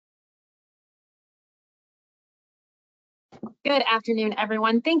Good afternoon,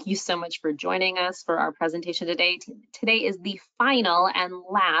 everyone. Thank you so much for joining us for our presentation today. Today is the final and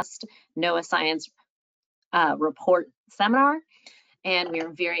last NOAA Science Report seminar, and we are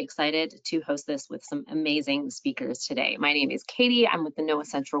very excited to host this with some amazing speakers today. My name is Katie. I'm with the NOAA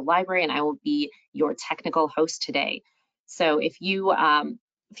Central Library, and I will be your technical host today. So if you,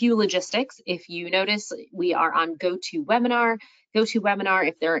 few logistics, if you notice, we are on GoToWebinar. GoToWebinar,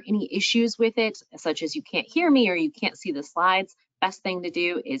 if there are any issues with it, such as you can't hear me or you can't see the slides, best thing to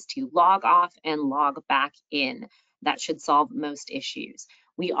do is to log off and log back in. That should solve most issues.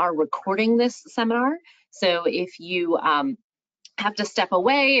 We are recording this seminar, so if you have to step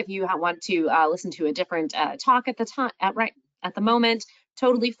away, if you want to listen to a different talk at the time, right at the moment,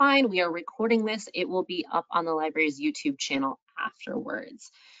 totally fine. We are recording this. It will be up on the library's YouTube channel afterwards.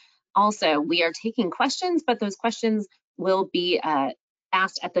 Also, we are taking questions, but those questions will be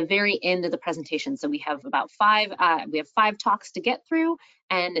asked at the very end of the presentation. So we have about five talks to get through,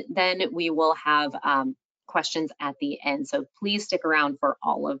 and then we will have questions at the end. So please stick around for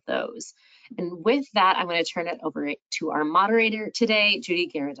all of those. And with that, I'm going to turn it over to our moderator today, Judy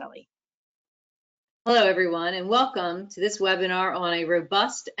Ghirardelli. Hello, everyone, and welcome to this webinar on a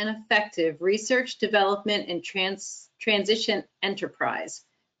robust and effective research, development, and transition enterprise,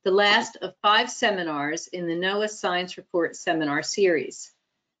 the last of 5 seminars in the NOAA Science Report seminar series.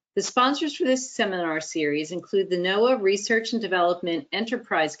 The sponsors for this seminar series include the NOAA Research and Development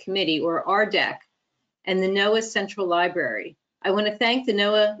Enterprise Committee, or RDEC, and the NOAA Central Library. I want to thank the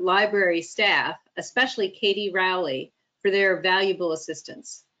NOAA Library staff, especially Katie Rowley, for their valuable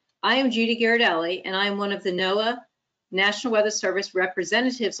assistance. I am Judy Ghirardelli, and I am one of the NOAA National Weather Service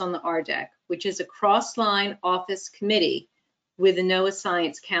representatives on the RDEC, which is a cross-line office committee with the NOAA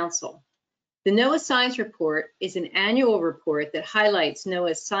Science Council. The NOAA Science Report is an annual report that highlights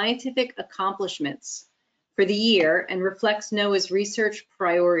NOAA's scientific accomplishments for the year and reflects NOAA's research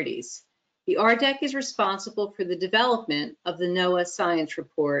priorities. The RDEC is responsible for the development of the NOAA Science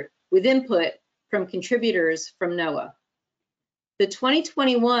Report with input from contributors from NOAA. The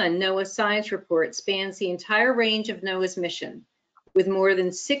 2021 NOAA Science Report spans the entire range of NOAA's mission, with more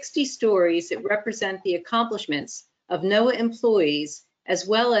than 60 stories that represent the accomplishments of NOAA employees as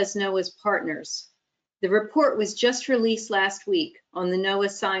well as NOAA's partners. The report was just released last week on the NOAA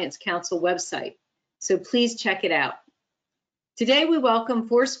Science Council website, so please check it out. Today we welcome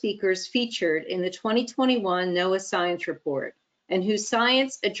 4 speakers featured in the 2021 NOAA Science Report and whose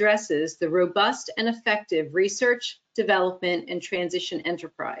science addresses the robust and effective research, development, and transition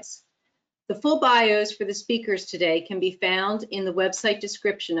enterprise. The full bios for the speakers today can be found in the website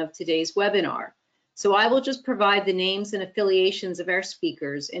description of today's webinar. So I will just provide the names and affiliations of our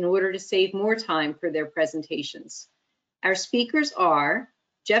speakers in order to save more time for their presentations. Our speakers are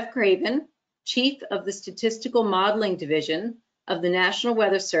Jeff Craven, Chief of the Statistical Modeling Division of the National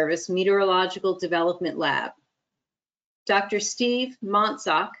Weather Service Meteorological Development Lab. Dr. Steve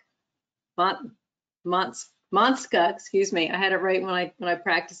Montzka, excuse me, I had it right when I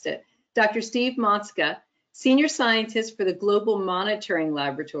practiced it. Dr. Steve Montzka, Senior Scientist for the Global Monitoring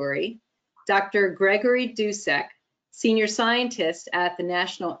Laboratory. Dr. Gregory Dusek, Senior Scientist at the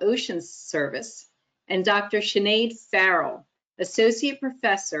National Ocean Service. And Dr. Sinead Farrell, Associate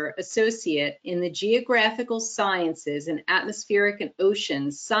Professor, Associate in the Geographical Sciences and Atmospheric and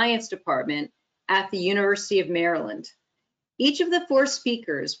Oceans Science Department at the University of Maryland. Each of the 4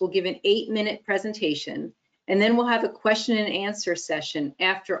 speakers will give an 8-minute presentation, and then we'll have a question and answer session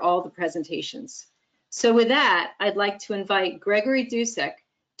after all the presentations. So with that, I'd like to invite Gregory Dusek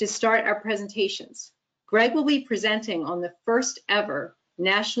to start our presentations. Greg will be presenting on the first ever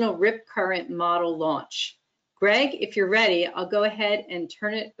National Rip Current Model launch. Greg, if you're ready, I'll go ahead and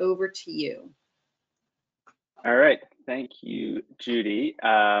turn it over to you. All right. Thank you, Judy.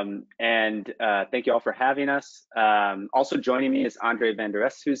 And thank you all for having us. Also joining me is Andre van der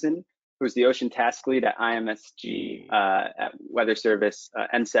Westhuysen, who's the Ocean Task Lead at IMSG at Weather Service,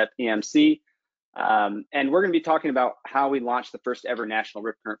 NCEP, EMC. And we're going to be talking about how we launched the first ever National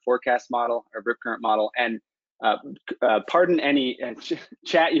Rip Current Forecast Model, or Rip Current Model. And pardon any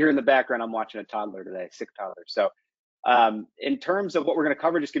chat you hear in the background, I'm watching a toddler today, sick toddler. So in terms of what we're going to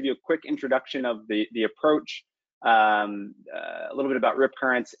cover, just give you a quick introduction of the approach, a little bit about rip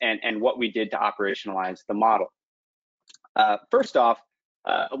currents and what we did to operationalize the model. First off,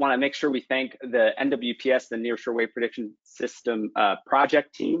 I want to make sure we thank the NWPS, the Nearshore Wave Prediction System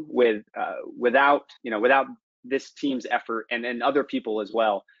project team. Without this team's effort and other people as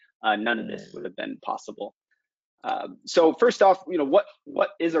well, none of this would have been possible. So first off, what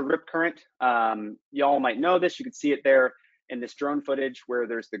is a rip current? Y'all might know this. You can see it there in this drone footage where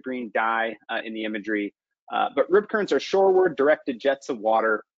there's the green dye in the imagery. But rip currents are shoreward directed jets of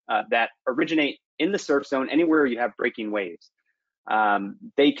water that originate in the surf zone anywhere you have breaking waves.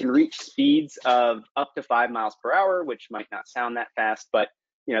 They can reach speeds of up to 5 miles per hour, which might not sound that fast, but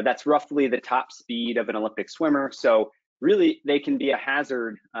that's roughly the top speed of an Olympic swimmer. So really, they can be a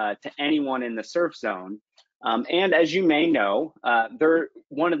hazard to anyone in the surf zone. And as you may know, they're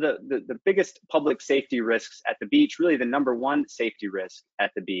one of the biggest public safety risks at the beach, really the #1 safety risk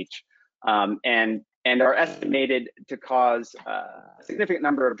at the beach, and are estimated to cause a significant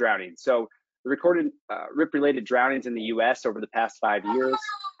number of drownings. So the recorded rip-related drownings in the US over the past 5 years,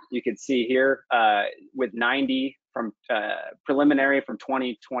 you can see here with 90 from preliminary from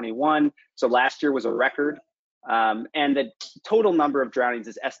 2021. So last year was a record. And the total number of drownings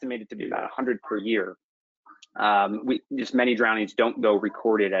is estimated to be about 100 per year. Just many drownings don't go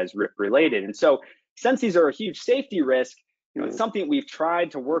recorded as rip-related. And so since these are a huge safety risk, it's something we've tried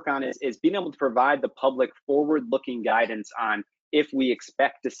to work on is being able to provide the public forward-looking guidance on if we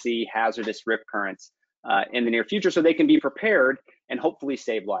expect to see hazardous rip currents in the near future, so they can be prepared and hopefully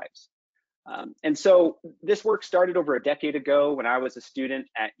save lives. And so this work started over a decade ago when I was a student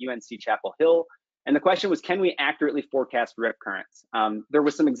at UNC Chapel Hill. And the question was, can we accurately forecast rip currents? There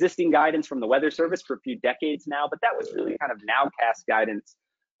was some existing guidance from the Weather Service for a few decades now, but that was really kind of nowcast guidance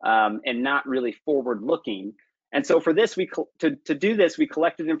and not really forward-looking. And so for this, to do this, we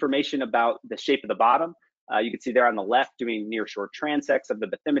collected information about the shape of the bottom. You can see there on the left doing nearshore transects of the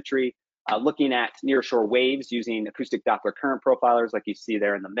bathymetry, looking at nearshore waves using acoustic Doppler current profilers like you see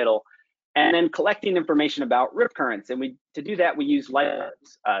there in the middle, and then collecting information about rip currents. And to do that, we use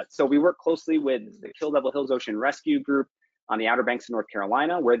LIDARs. So we work closely with the Kill Devil Hills Ocean Rescue Group on the Outer Banks of North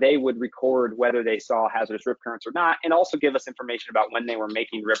Carolina, where they would record whether they saw hazardous rip currents or not, and also give us information about when they were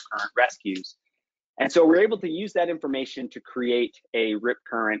making rip current rescues. And so we're able to use that information to create a rip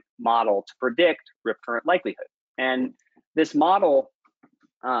current model to predict rip current likelihood. And this model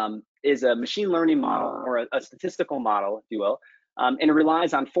is a machine learning model, or a statistical model, if you will, and it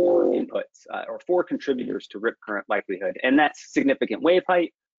relies on 4 inputs or 4 contributors to rip current likelihood. And that's significant wave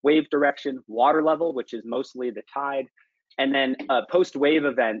height, wave direction, water level, which is mostly the tide, and then a post-wave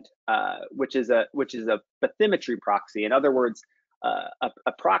event, which is a bathymetry proxy. In other words,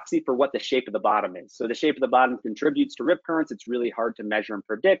 a proxy for what the shape of the bottom is. So the shape of the bottom contributes to rip currents. It's really hard to measure and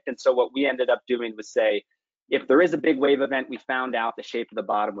predict. And so what we ended up doing was say, if there is a big wave event, we found out the shape of the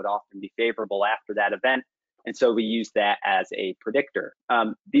bottom would often be favorable after that event. And so we use that as a predictor.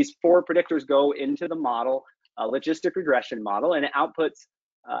 These 4 predictors go into the model, a logistic regression model, and it outputs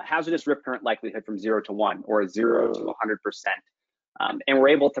hazardous rip current likelihood from 0 to 1 or 0 to 100%. And we're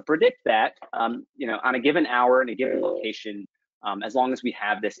able to predict that on a given hour in a given location, as long as we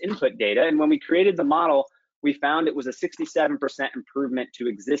have this input data. And when we created the model, we found it was a 67% improvement to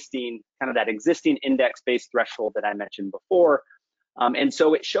that existing index-based threshold that I mentioned before. And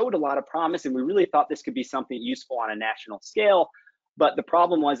so it showed a lot of promise, and we really thought this could be something useful on a national scale. But the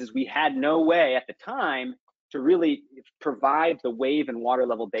problem is we had no way at the time to really provide the wave and water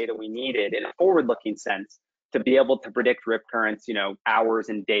level data we needed in a forward-looking sense to be able to predict rip currents, hours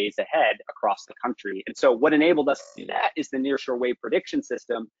and days ahead across the country. And so what enabled us to do that is the nearshore wave prediction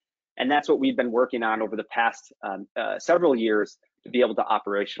system. And that's what we've been working on over the past several years to be able to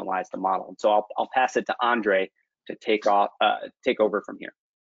operationalize the model. And so I'll pass it to Andre to take over from here.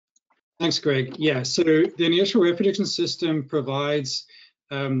 Thanks, Greg. Yeah, so the nearshore wave prediction system provides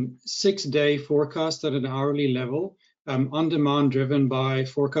 6-day forecast at an hourly level, on demand, driven by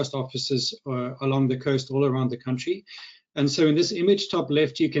forecast offices along the coast all around the country. And so in this image top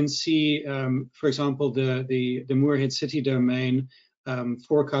left, you can see, for example, the Moorhead City domain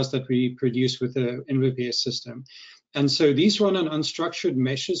forecast that we produce with the NWPS system. And so these run on unstructured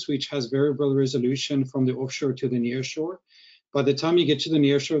meshes, which has variable resolution from the offshore to the nearshore. By the time you get to the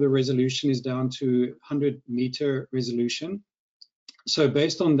nearshore, the resolution is down to 100-meter resolution. So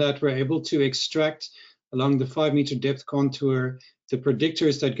based on that, we're able to extract along the 5-meter depth contour the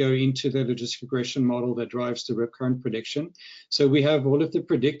predictors that go into the logistic regression model that drives the rip current prediction. So we have all of the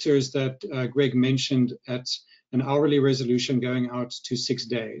predictors that Greg mentioned at an hourly resolution going out to 6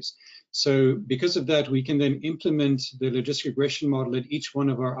 days. So because of that, we can then implement the logistic regression model at each one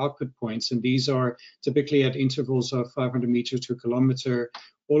of our output points. And these are typically at intervals of 500 meters to a kilometer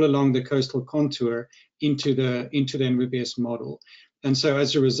all along the coastal contour into the NWPS model. And so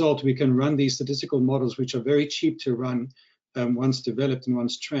as a result, we can run these statistical models, which are very cheap to run once developed and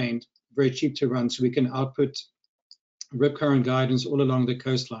once trained, very cheap to run. So we can output rip current guidance all along the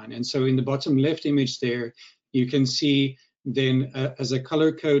coastline. And so in the bottom left image there, you can see then as a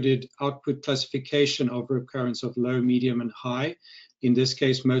color-coded output classification of rip currents of low, medium, and high. in this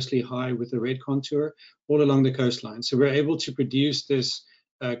case mostly high with the red contour, all along the coastline. So we're able to produce this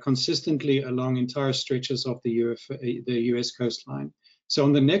consistently along entire stretches of the US coastline. So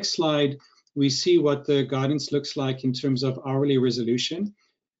on the next slide, we see what the guidance looks like in terms of hourly resolution.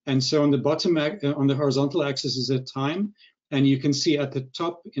 And so on the bottom, on the horizontal axis is at time. And you can see at the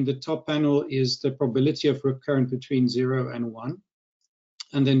top, in the top panel is the probability of rip current between 0 and 1.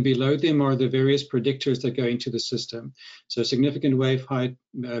 And then below them are the various predictors that go into the system. So significant wave height,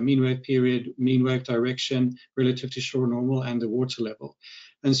 mean wave period, mean wave direction relative to shore normal, and the water level.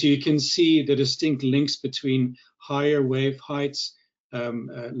 And so you can see the distinct links between higher wave heights,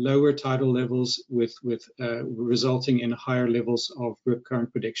 lower tidal levels with resulting in higher levels of rip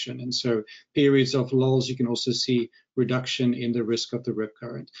current prediction. And so periods of lulls, you can also see reduction in the risk of the rip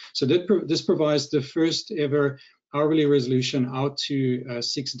current. So this provides the first ever hourly resolution out to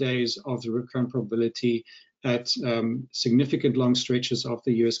 6 days of the rip current probability at significant long stretches of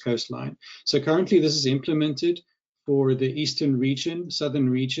the US coastline. So currently this is implemented for the Eastern region, Southern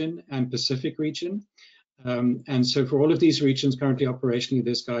region, and Pacific region. And so for all of these regions currently operationally,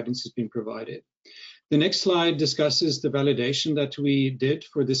 this guidance has been provided. The next slide discusses the validation that we did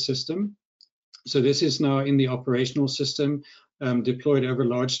for this system. So this is now in the operational system deployed over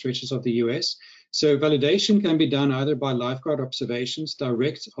large stretches of the US. So validation can be done either by lifeguard observations,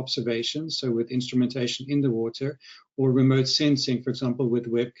 direct observations, so with instrumentation in the water, or remote sensing, for example,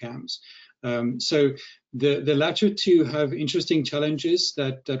 with webcams. So the latter two have interesting challenges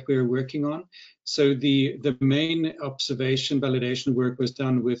that we're working on. So the main observation validation work was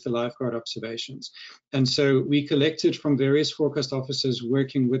done with the lifeguard observations. And so we collected from various forecast officers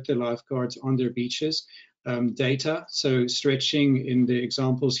working with the lifeguards on their beaches data. So stretching in the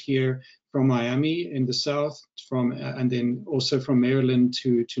examples here from Miami in the south, and then also from Maryland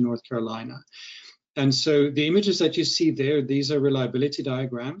to North Carolina. And so the images that you see there, these are reliability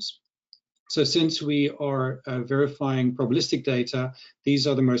diagrams. So since we are verifying probabilistic data, these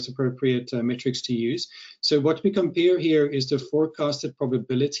are the most appropriate metrics to use. So what we compare here is the forecasted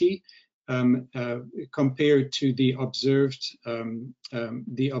probability compared to the observed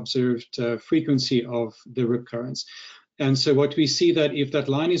frequency of the rip currents. And so what we see that if that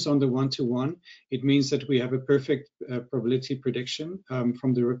line is on the 1-to-1, it means that we have a perfect probability prediction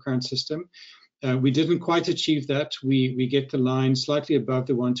from the rip current system. We didn't quite achieve that. We get the line slightly above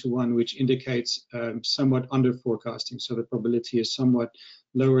the 1-to-1, which indicates somewhat under forecasting. So the probability is somewhat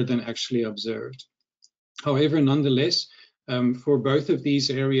lower than actually observed. However, nonetheless, for both of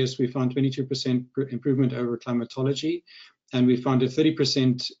these areas, we found 22% improvement over climatology, and we found a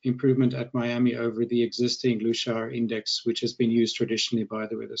 30% improvement at Miami over the existing Lushar index, which has been used traditionally by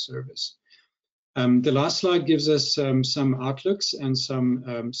the Weather Service. The last slide gives us some outlooks and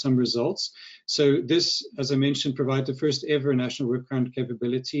some results. So this, as I mentioned, provides the first ever national rip current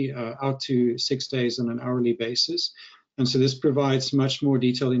capability out to 6 days on an hourly basis. And so this provides much more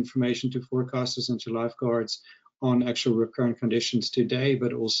detailed information to forecasters and to lifeguards on actual rip current conditions today,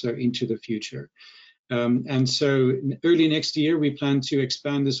 but also into the future. And so early next year, we plan to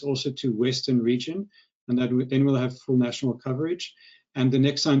expand this also to Western region, and then we'll have full national coverage. And the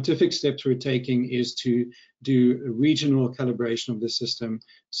next scientific steps we're taking is to do a regional calibration of the system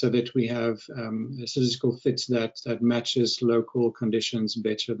so that we have a statistical fit that matches local conditions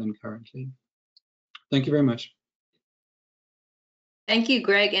better than currently. Thank you very much. Thank you,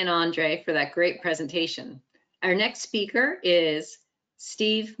 Greg and Andre, for that great presentation. Our next speaker is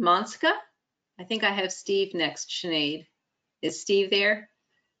Steve Montzka. I think I have Steve next, Sinead. Is Steve there?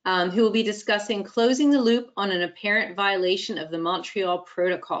 Who will be discussing closing the loop on an apparent violation of the Montreal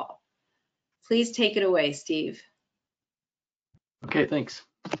Protocol. Please take it away, Steve. Okay, thanks.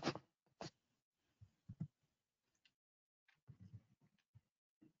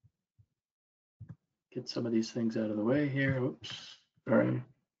 Get some of these things out of the way here. Oops, sorry.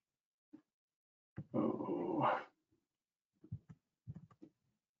 Oh.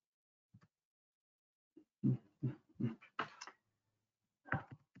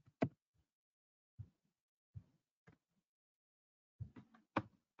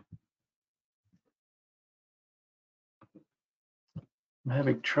 I'm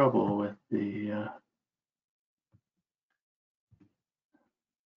having trouble with the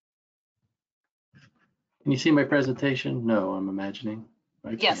Can you see my presentation? No, I'm imagining.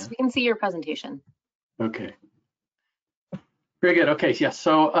 Yes, we can see your presentation. Okay. Very good. Okay, yes.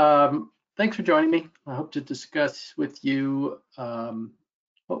 So thanks for joining me. I hope to discuss with you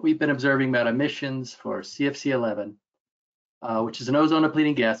what we've been observing about emissions for CFC11, which is an ozone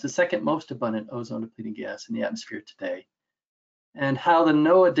depleting gas, the second most abundant ozone depleting gas in the atmosphere today, and how the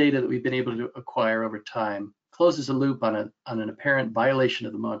NOAA data that we've been able to acquire over time closes a loop on an apparent violation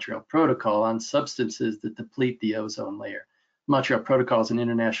of the Montreal Protocol on substances that deplete the ozone layer. Montreal Protocol is an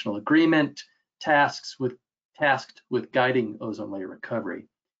international agreement tasked with guiding ozone layer recovery.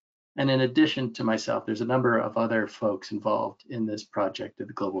 And in addition to myself, there's a number of other folks involved in this project at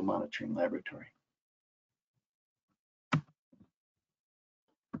the Global Monitoring Laboratory.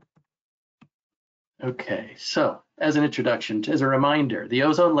 Okay, so as an introduction, as a reminder, the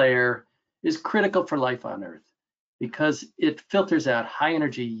ozone layer is critical for life on Earth because it filters out high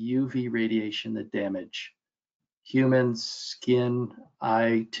energy UV radiation that damage humans, skin,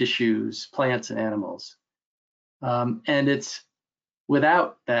 eye, tissues, plants, and animals. And it's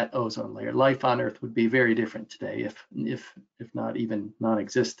without that ozone layer, life on Earth would be very different today, if not even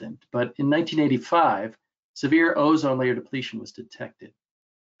non-existent. But in 1985, severe ozone layer depletion was detected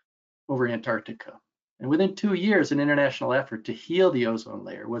over Antarctica. And within 2 years, an international effort to heal the ozone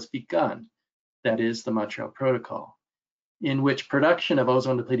layer was begun. That is the Montreal Protocol, in which production of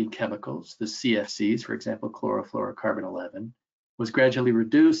ozone-depleting chemicals, the CFCs, for example, chlorofluorocarbon 11, was gradually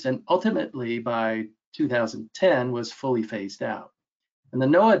reduced and ultimately by 2010 was fully phased out. And the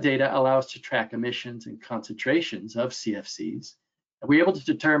NOAA data allow us to track emissions and concentrations of CFCs. And we were able to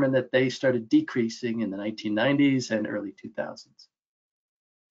determine that they started decreasing in the 1990s and early 2000s.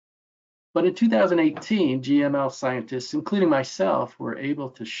 But in 2018, GML scientists, including myself, were able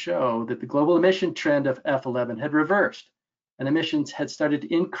to show that the global emission trend of F11 had reversed and emissions had started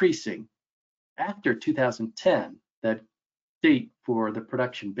increasing after 2010, that date for the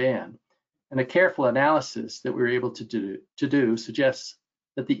production ban. And a careful analysis that we were able to do suggests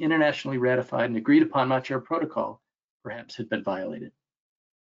that the internationally ratified and agreed upon Montreal Protocol perhaps had been violated.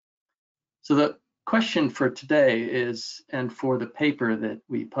 So the question for today is, and for the paper that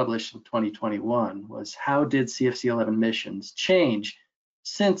we published in 2021, was how did CFC11 emissions change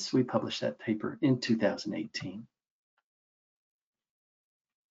since we published that paper in 2018?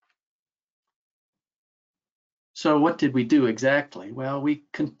 So what did we do exactly? Well, we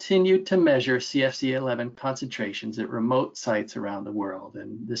continued to measure CFC11 concentrations at remote sites around the world.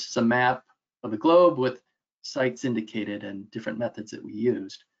 And this is a map of the globe with sites indicated and different methods that we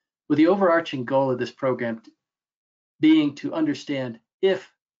used, with the overarching goal of this program being to understand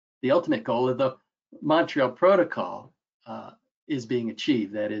if the ultimate goal of the Montreal Protocol is being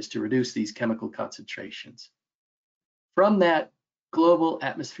achieved, that is to reduce these chemical concentrations. From that global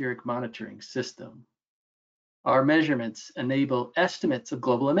atmospheric monitoring system, our measurements enable estimates of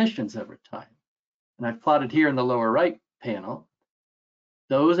global emissions over time. And I've plotted here in the lower right panel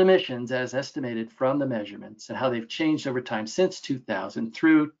those emissions as estimated from the measurements and how they've changed over time since 2000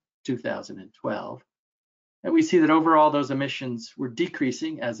 through 2012. And we see that overall those emissions were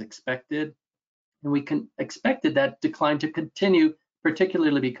decreasing as expected. And we expected that decline to continue,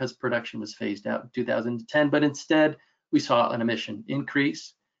 particularly because production was phased out in 2010, but instead we saw an emission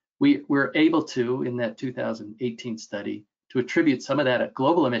increase. We were able to, in that 2018 study, to attribute some of that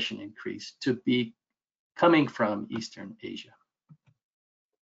global emission increase to be coming from Eastern Asia.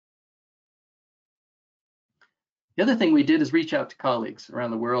 The other thing we did is reach out to colleagues around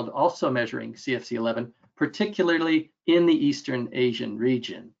the world also measuring CFC11, particularly in the Eastern Asian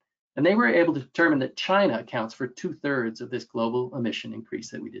region. And they were able to determine that China accounts for 2/3 of this global emission increase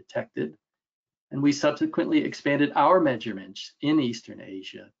that we detected. And we subsequently expanded our measurements in Eastern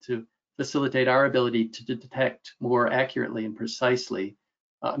Asia to facilitate our ability to detect more accurately and precisely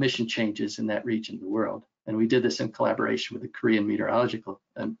emission changes in that region of the world. And we did this in collaboration with the Korean Meteorological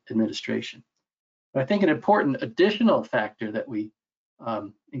Administration. But I think an important additional factor that we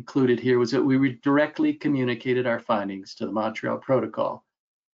included here was that we directly communicated our findings to the Montreal Protocol,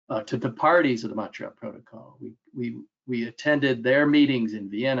 to the parties of the Montreal Protocol. We attended their meetings in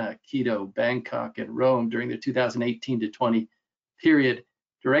Vienna, Quito, Bangkok, and Rome during the 2018 to 20 period,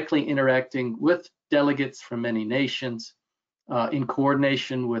 directly interacting with delegates from many nations in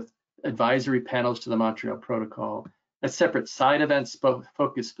coordination with advisory panels to the Montreal Protocol, a separate side events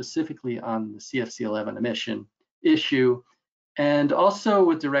focused specifically on the CFC11 emission issue, and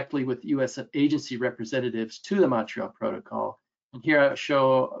also directly with US agency representatives to the Montreal Protocol. And here I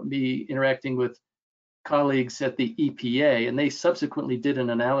show me interacting with colleagues at the EPA, and they subsequently did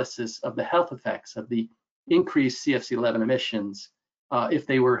an analysis of the health effects of the increased CFC11 emissions if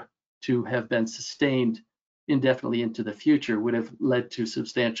they were to have been sustained indefinitely into the future, would have led to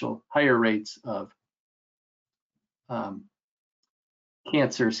substantial higher rates of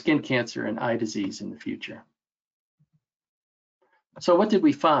cancer, skin cancer, and eye disease in the future. So what did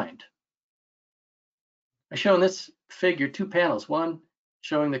we find? I show in this figure 2 panels, one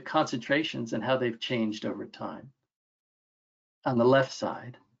showing the concentrations and how they've changed over time on the left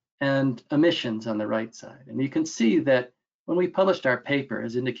side, and emissions on the right side. And you can see that when we published our paper,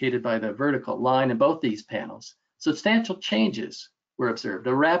 as indicated by the vertical line in both these panels, substantial changes were observed,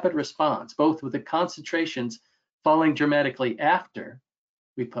 a rapid response, both with the concentrations falling dramatically after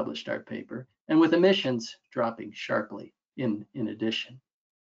we published our paper and with emissions dropping sharply in addition.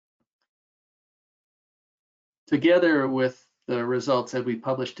 Together with the results that we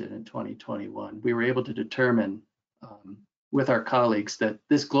published it in 2021, we were able to determine with our colleagues that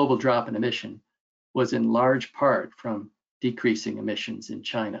this global drop in emission was in large part from decreasing emissions in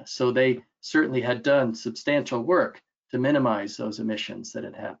China. So they certainly had done substantial work to minimize those emissions that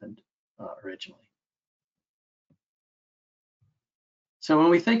had happened originally. So when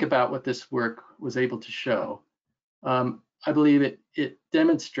we think about what this work was able to show, I believe it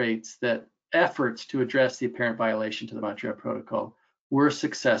demonstrates that efforts to address the apparent violation to the Montreal Protocol were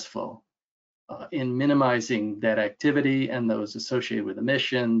successful in minimizing that activity and those associated with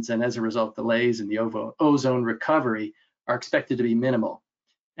emissions, and as a result, delays in the ozone recovery are expected to be minimal,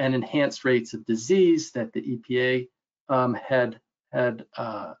 and enhanced rates of disease that the EPA had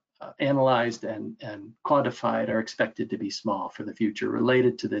analyzed and quantified are expected to be small for the future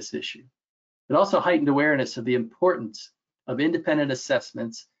related to this issue. It also heightened awareness of the importance of independent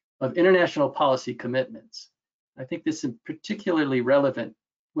assessments of international policy commitments. I think this is particularly relevant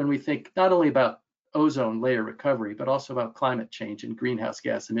when we think not only about ozone layer recovery, but also about climate change and greenhouse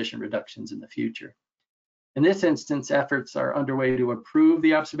gas emission reductions in the future. In this instance, efforts are underway to improve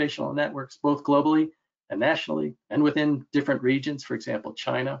the observational networks, both globally and nationally, and within different regions, for example,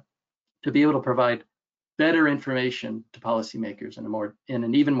 China, to be able to provide better information to policymakers in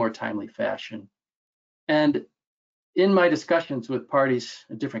an even more timely fashion. And in my discussions with parties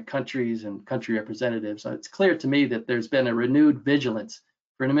in different countries and country representatives, it's clear to me that there's been a renewed vigilance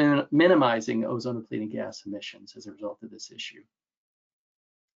for minimizing ozone-depleting gas emissions as a result of this issue.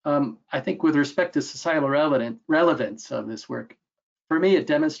 I think with respect to societal relevance of this work, for me, it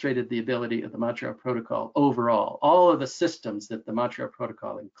demonstrated the ability of the Montreal Protocol overall. All of the systems that the Montreal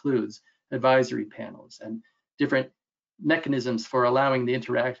Protocol includes, advisory panels and different mechanisms for allowing the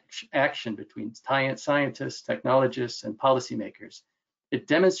interaction between scientists, technologists, and policymakers. It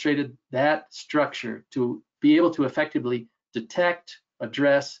demonstrated that structure to be able to effectively detect,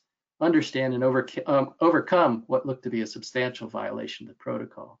 address, understand, and overcome what looked to be a substantial violation of the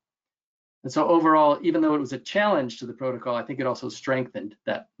protocol. And so overall, even though it was a challenge to the protocol, I think it also strengthened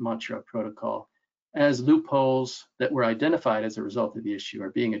that Montreal Protocol as loopholes that were identified as a result of the issue are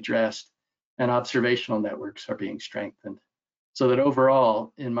being addressed and observational networks are being strengthened. So that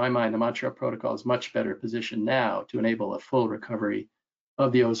overall, in my mind, the Montreal Protocol is much better positioned now to enable a full recovery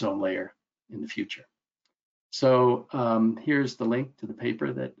of the ozone layer in the future. So here's the link to the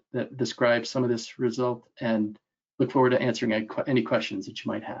paper that describes some of this result, and look forward to answering any questions that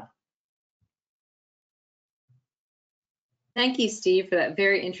you might have. Thank you, Steve, for that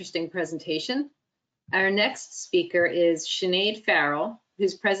very interesting presentation. Our next speaker is Sinead Farrell,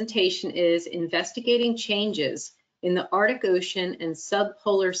 whose presentation is Investigating Changes in the Arctic Ocean and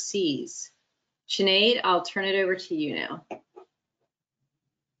Subpolar Seas. Sinead, I'll turn it over to you now.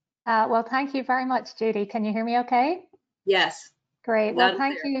 Well, thank you very much, Judy. Can you hear me okay? Yes. Great. Well,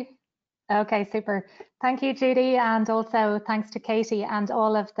 thank you. Okay, super. Thank you, Judy, and also thanks to Katie and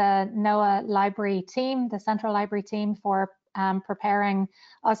all of the NOAA library team, the Central Library team, for preparing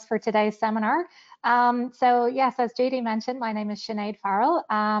us for today's seminar. So yes, as Judy mentioned, my name is Sinead Farrell,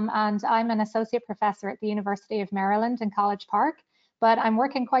 and I'm an associate professor at the University of Maryland in College Park, but I'm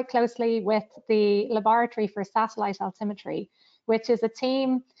working quite closely with the Laboratory for Satellite Altimetry, which is a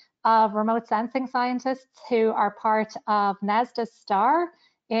team of remote sensing scientists who are part of NESDA's STAR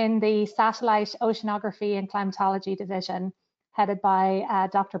in the Satellite Oceanography and Climatology Division, headed by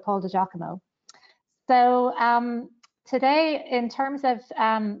Dr. Paul DiGiacomo. So today, in terms of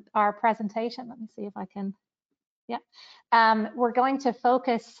our presentation, let me see if I can, we're going to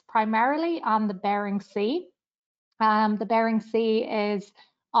focus primarily on the Bering Sea. The Bering Sea is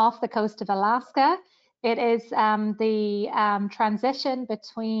off the coast of Alaska. It is the transition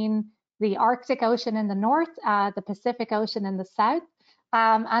between the Arctic Ocean in the north, the Pacific Ocean in the south,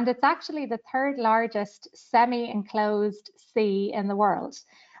 and it's actually the third largest semi-enclosed sea in the world.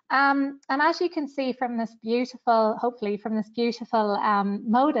 And as you can see from this beautiful, hopefully from this beautiful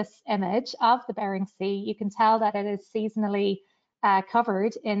MODIS image of the Bering Sea, you can tell that it is seasonally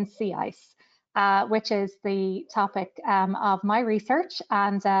covered in sea ice, which is the topic of my research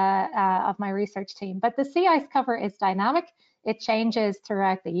and of my research team. But the sea ice cover is dynamic. It changes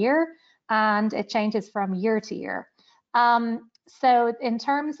throughout the year, and it changes from year to year. So in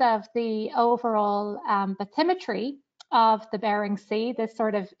terms of the overall bathymetry of the Bering Sea. This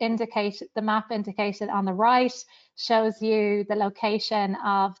sort of the map indicated on the right shows you the location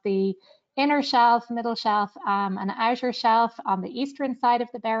of the inner shelf, middle shelf, and outer shelf on the eastern side of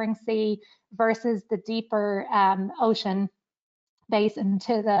the Bering Sea versus the deeper ocean basin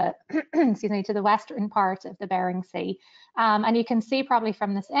to the excuse me, to the western part of the Bering Sea. And you can see probably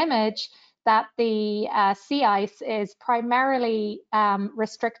from this image that the sea ice is primarily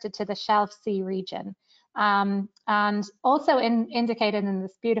restricted to the Shelf Sea region. And also indicated in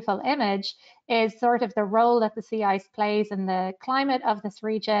this beautiful image is sort of the role that the sea ice plays in the climate of this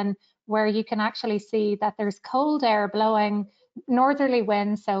region, where you can actually see that there's cold air blowing, northerly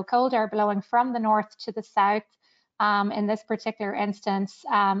winds, so cold air blowing from the north to the south in this particular instance,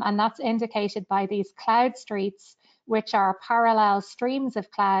 and that's indicated by these cloud streets, which are parallel streams of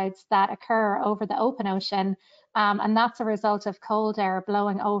clouds that occur over the open ocean, and that's a result of cold air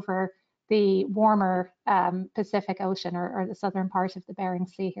blowing over the warmer Pacific Ocean or the southern part of the Bering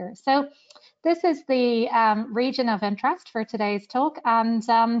Sea here. So this is the region of interest for today's talk, and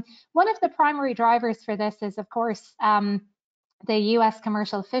one of the primary drivers for this is, of course, the US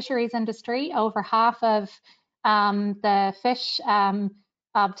commercial fisheries industry. Over half of the fish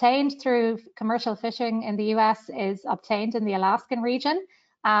obtained through commercial fishing in the US is obtained in the Alaskan region,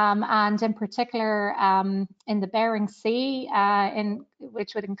 and in particular in the Bering Sea,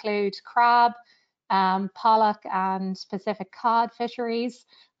 which would include crab, pollock, and Pacific cod fisheries.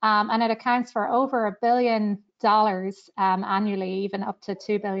 And it accounts for over $1 billion annually, even up to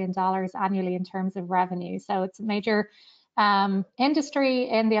 $2 billion annually in terms of revenue. So it's a major industry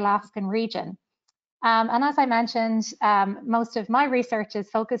in the Alaskan region. And as I mentioned, most of my research is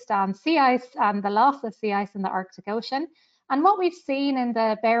focused on sea ice and the loss of sea ice in the Arctic Ocean. And what we've seen in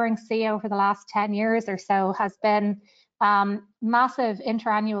the Bering Sea over the last 10 years or so has been massive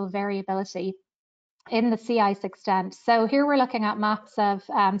interannual variability in the sea ice extent. So here we're looking at maps of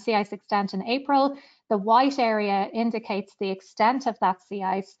sea ice extent in April. The white area indicates the extent of that sea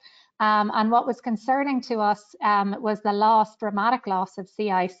ice. And what was concerning to us was the dramatic loss of sea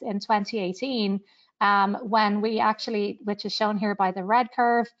ice in 2018, when we actually, which is shown here by the red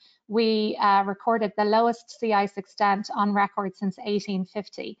curve, we recorded the lowest sea ice extent on record since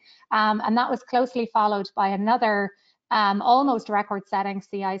 1850. And that was closely followed by another almost record-setting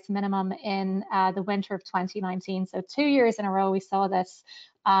sea ice minimum in the winter of 2019. So 2 years in a row, we saw this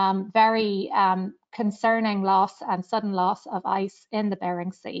very concerning loss and sudden loss of ice in the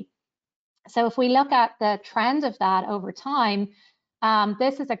Bering Sea. So if we look at the trend of that over time,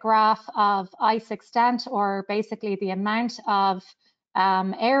 this is a graph of ice extent, or basically the amount of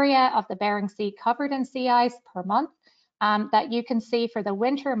area of the Bering Sea covered in sea ice per month, that you can see for the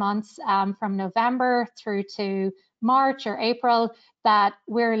winter months from November through to March or April, that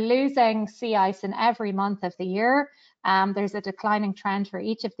we're losing sea ice in every month of the year. There's a declining trend for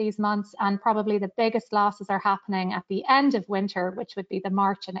each of these months, and probably the biggest losses are happening at the end of winter, which would be the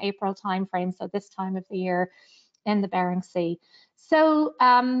March and April timeframe, so this time of the year in the Bering Sea. So,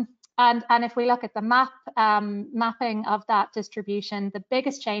 and if we look at the mapping of that distribution, the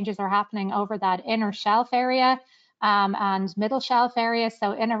biggest changes are happening over that inner shelf area and middle shelf area,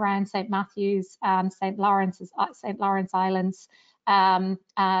 so in around St. Matthews and St. Lawrence Islands,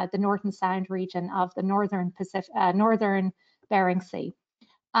 the Norton Sound region of the northern Bering Sea.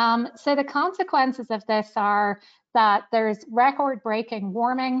 So the consequences of this are that there's record-breaking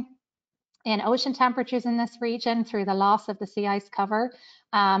warming in ocean temperatures in this region through the loss of the sea ice cover.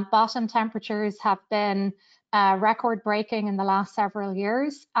 Bottom temperatures have been record-breaking in the last several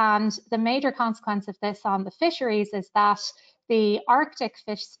years, and the major consequence of this on the fisheries is that the Arctic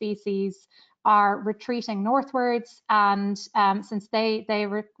fish species are retreating northwards, and since they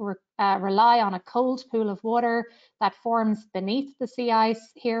rely on a cold pool of water that forms beneath the sea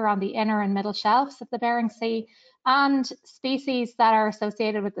ice here on the inner and middle shelves of the Bering Sea, and species that are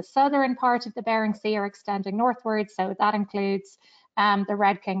associated with the southern part of the Bering Sea are extending northwards, so that includes the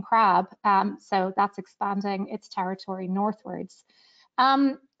red king crab, so that's expanding its territory northwards.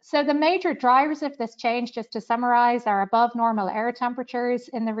 So the major drivers of this change, just to summarize, are above normal air temperatures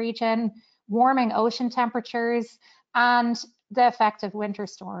in the region, warming ocean temperatures, and the effect of winter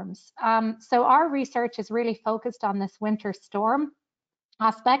storms. So our research is really focused on this winter storm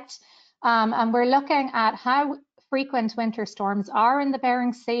aspect, and we're looking at how frequent winter storms are in the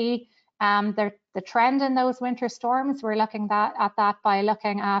Bering Sea, the trend in those winter storms. We're looking at that by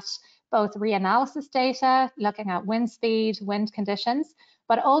looking at both reanalysis data, looking at wind speed, wind conditions,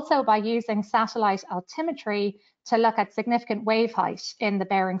 but also by using satellite altimetry to look at significant wave height in the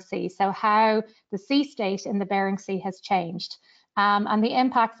Bering Sea, so how the sea state in the Bering Sea has changed. and the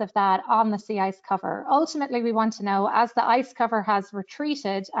impacts of that on the sea ice cover. Ultimately, we want to know, as the ice cover has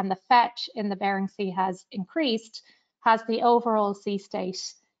retreated and the fetch in the Bering Sea has increased, has the overall sea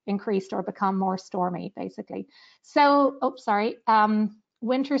state increased or become more stormy, basically. So,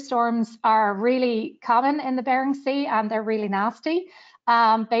 winter storms are really common in the Bering Sea, and they're really nasty.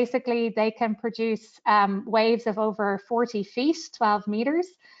 Basically, they can produce waves of over 40 feet, 12 meters.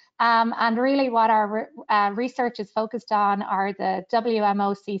 And really what our research is focused on are the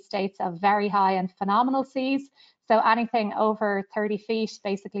WMO sea states of very high and phenomenal seas. So anything over 30 feet,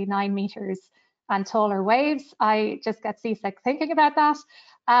 basically 9 meters and taller waves. I just get seasick thinking about that.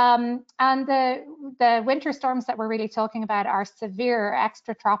 And the winter storms that we're really talking about are severe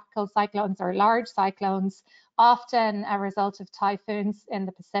extratropical cyclones or large cyclones, often a result of typhoons in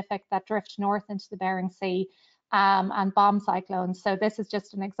the Pacific that drift north into the Bering Sea, and bomb cyclones. So this is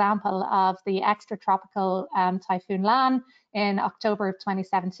just an example of the extratropical typhoon Lan in October of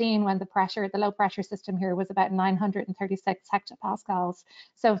 2017, when the low pressure system here was about 936 hectopascals.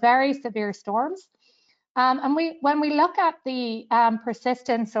 So very severe storms. And when we look at the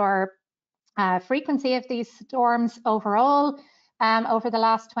persistence or frequency of these storms overall, over the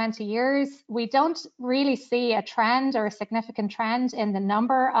last 20 years, we don't really see a trend or a significant trend in the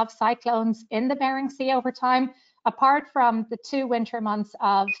number of cyclones in the Bering Sea over time, apart from the 2 winter months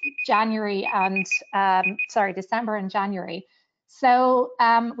of December and January. So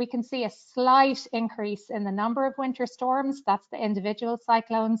we can see a slight increase in the number of winter storms. That's the individual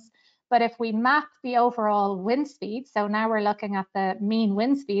cyclones. But if we map the overall wind speed, so now we're looking at the mean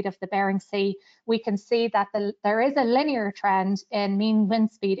wind speed of the Bering Sea, we can see that there is a linear trend in mean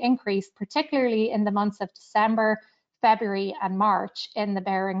wind speed increase, particularly in the months of December, February, and March in the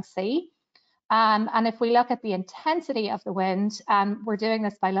Bering Sea. And if we look at the intensity of the wind, and we're doing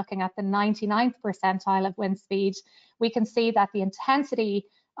this by looking at the 99th percentile of wind speed, we can see that the intensity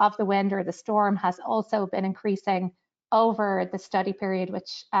of the wind or the storm has also been increasing over the study period,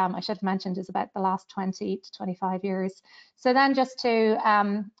 which I should have mentioned is about the last 20 to 25 years. So then just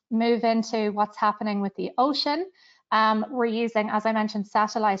to move into what's happening with the ocean, we're using, as I mentioned,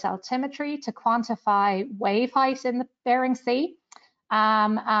 satellite altimetry to quantify wave height in the Bering Sea.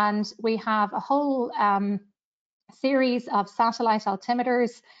 And we have a whole series of satellite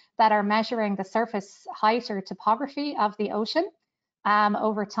altimeters that are measuring the surface height or topography of the ocean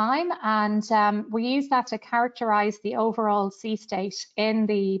over time, and we use that to characterize the overall sea state in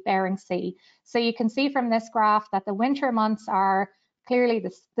the Bering Sea. So you can see from this graph that the winter months are clearly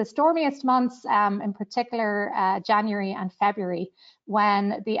the stormiest months, in particular January and February,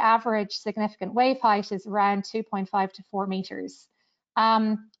 when the average significant wave height is around 2.5 to 4 meters.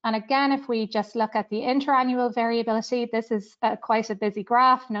 And again, if we just look at the interannual variability, this is quite a busy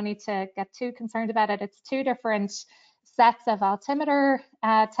graph. No need to get too concerned about it. It's 2 different sets of altimeter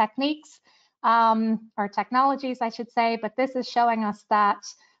techniques or technologies, I should say, but this is showing us that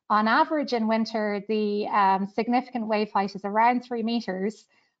on average in winter, the significant wave height is around 3 meters,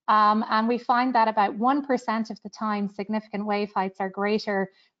 and we find that about 1% of the time significant wave heights are greater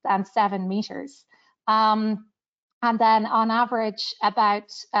than 7 meters. And then on average,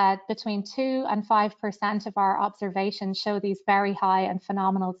 about between 2 and 5% of our observations show these very high and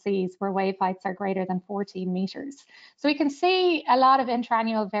phenomenal seas where wave heights are greater than 14 meters. So we can see a lot of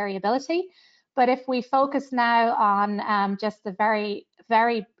intraannual variability, but if we focus now on just the very,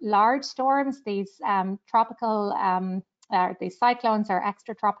 very large storms, these these cyclones or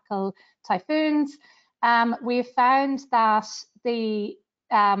extratropical typhoons, we've found that the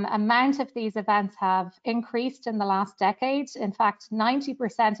amount of these events have increased in the last decade. In fact,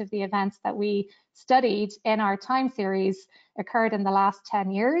 90% of the events that we studied in our time series occurred in the last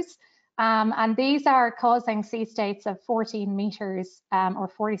 10 years. And these are causing sea states of 14 meters or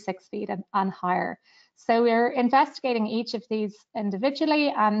 46 feet and higher. So we're investigating each of these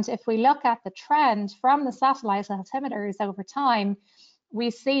individually. And if we look at the trend from the satellite altimeters over time, we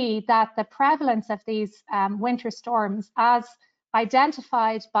see that the prevalence of these winter storms, as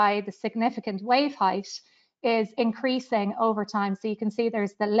identified by the significant wave height, is increasing over time. So you can see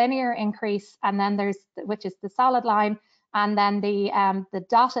there's the linear increase, and then there's, which is the solid line, and then the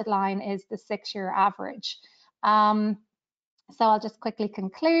dotted line is the 6-year average. So I'll just quickly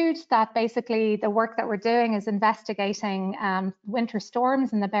conclude that basically the work that we're doing is investigating winter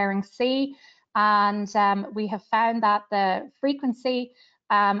storms in the Bering Sea, and we have found that the frequency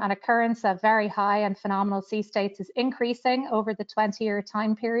and occurrence of very high and phenomenal sea states is increasing over the 20-year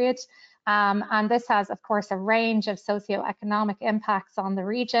time period. And this has, of course, a range of socioeconomic impacts on the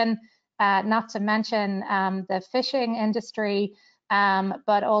region, not to mention the fishing industry,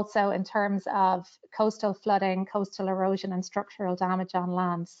 but also in terms of coastal flooding, coastal erosion, and structural damage on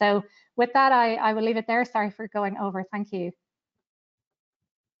land. So with that, I will leave it there. Sorry for going over. Thank you.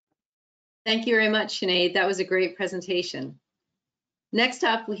 Thank you very much, Sinead. That was a great presentation. Next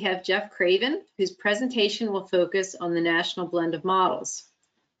up, we have Jeff Craven, whose presentation will focus on the national blend of models.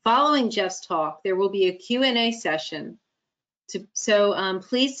 Following Jeff's talk, there will be a Q&A session. So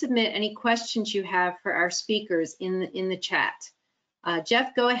please submit any questions you have for our speakers in the chat.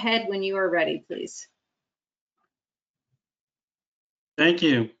 Jeff, go ahead when you are ready, please. Thank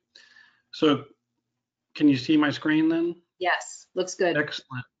you. So can you see my screen then? Yes, looks good.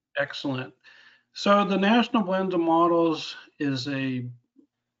 Excellent, excellent. So the National Blend of Models is a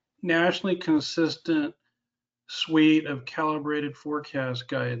nationally consistent suite of calibrated forecast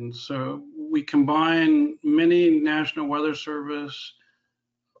guidance. So we combine many National Weather Service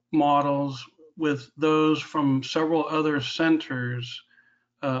models with those from several other centers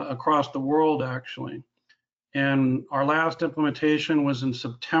across the world, actually. And our last implementation was in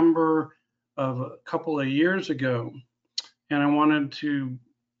September of a couple of years ago. And I wanted to,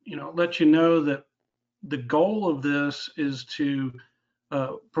 let you know that the goal of this is to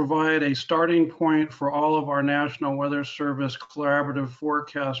provide a starting point for all of our National Weather Service collaborative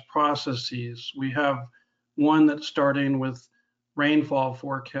forecast processes. We have one that's starting with rainfall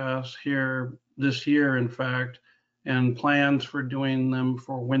forecasts here this year, in fact, and plans for doing them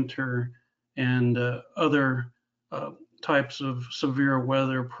for winter and other types of severe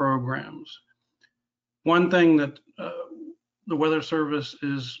weather programs. One thing that the Weather Service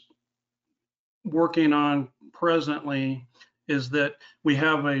is working on presently is that we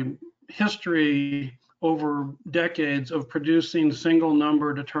have a history over decades of producing single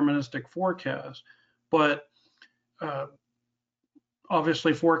number deterministic forecasts, but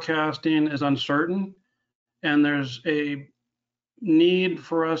obviously forecasting is uncertain, and there's a need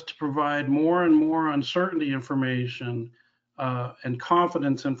for us to provide more and more uncertainty information and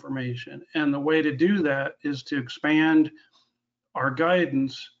confidence information. And the way to do that is to expand our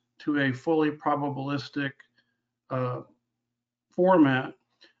guidance to a fully probabilistic format.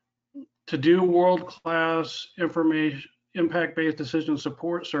 To do world-class information, impact-based decision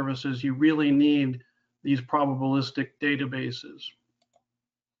support services, you really need these probabilistic databases.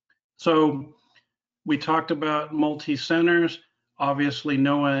 So we talked about multi-centers. Obviously,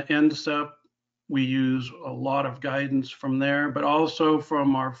 NOAA NCEP, we use a lot of guidance from there, but also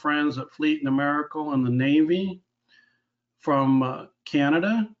from our friends at Fleet and Numerical and the Navy, from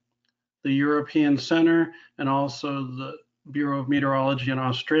Canada, the European Center, and also the Bureau of Meteorology in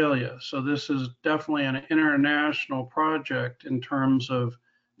Australia. So this is definitely an international project in terms of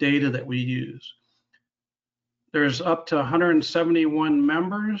data that we use. There's up to 171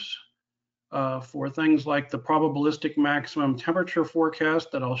 members for things like the probabilistic maximum temperature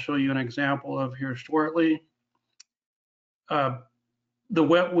forecast that I'll show you an example of here shortly.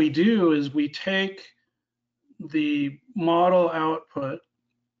 What we do is we take the model output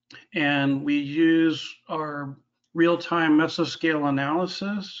and we use our real-time mesoscale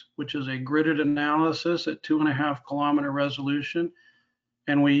analysis, which is a gridded analysis at 2.5 kilometer resolution.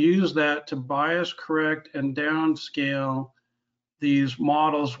 And we use that to bias correct and downscale these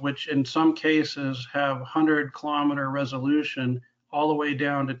models, which in some cases have 100 kilometer resolution all the way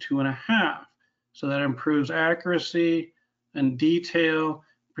down to 2.5. So that improves accuracy and detail,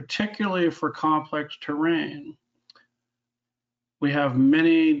 particularly for complex terrain. We have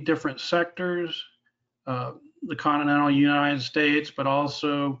many different sectors, the continental United States, but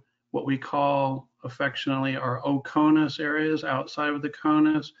also what we call affectionately our OCONUS areas outside of the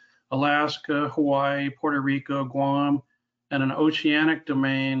CONUS, Alaska, Hawaii, Puerto Rico, Guam, and an oceanic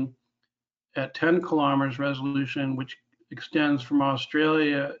domain at 10 kilometers resolution, which extends from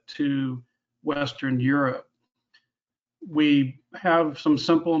Australia to Western Europe. We have some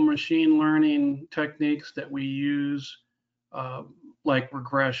simple machine learning techniques that we use, like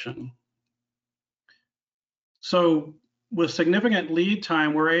regression. So with significant lead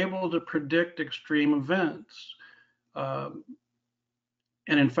time, we're able to predict extreme events. And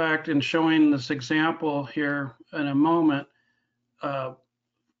in fact, in showing this example here in a moment,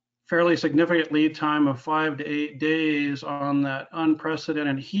 fairly significant lead time of 5 to 8 days on that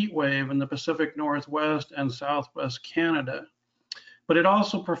unprecedented heat wave in the Pacific Northwest and Southwest Canada. But it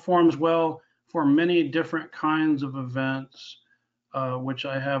also performs well for many different kinds of events, which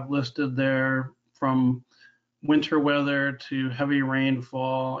I have listed there, from winter weather to heavy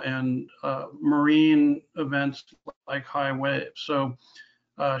rainfall and marine events like high waves. So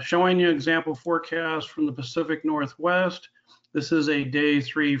showing you example forecast from the Pacific Northwest. This is a day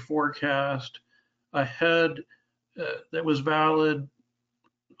 3 forecast ahead that was valid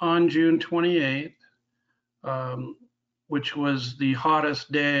on June 28th, which was the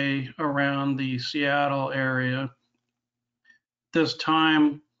hottest day around the Seattle area. This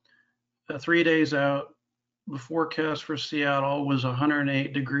time, 3 days out, the forecast for Seattle was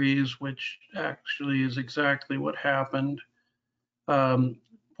 108 degrees, which actually is exactly what happened.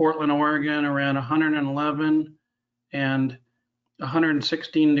 Portland, Oregon, around 111 and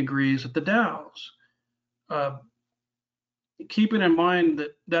 116 degrees at the Dalles. Keeping in mind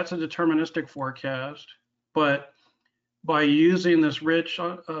that that's a deterministic forecast, but by using this rich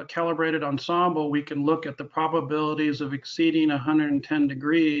calibrated ensemble, we can look at the probabilities of exceeding 110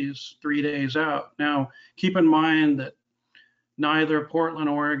 degrees 3 days out. Now, keep in mind that neither Portland,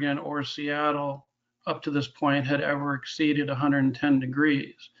 Oregon or Seattle up to this point had ever exceeded 110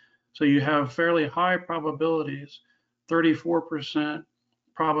 degrees. So you have fairly high probabilities, 34%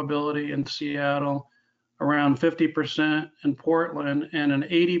 probability in Seattle, around 50% in Portland, and an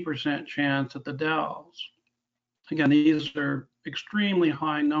 80% chance at the Dalles. Again, these are extremely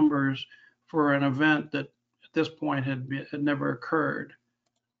high numbers for an event that at this point had never occurred.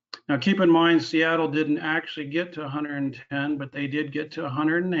 Now, keep in mind, Seattle didn't actually get to 110, but they did get to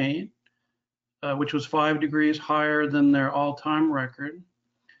 108, which was 5 degrees higher than their all-time record.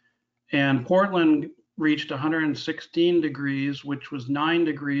 And Portland reached 116 degrees, which was 9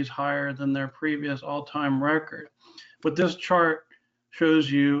 degrees higher than their previous all-time record. What this chart shows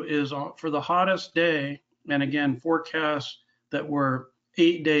you is for the hottest day, and again, forecasts that were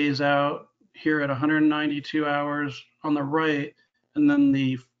 8 days out here at 192 hours on the right, and then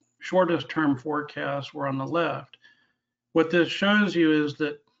the shortest term forecasts were on the left. What this shows you is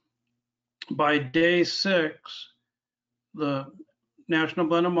that by day 6, the National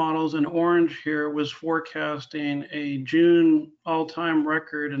Blend of Models in orange here was forecasting a June all-time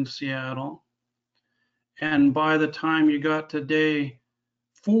record in Seattle. And by the time you got to day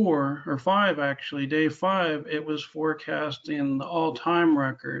 4 or 5, actually, day 5, it was forecasting the all-time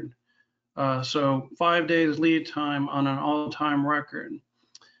record. So 5 days lead time on an all-time record.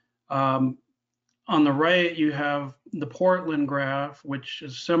 On the right, you have the Portland graph, which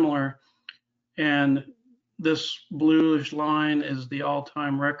is similar. And this bluish line is the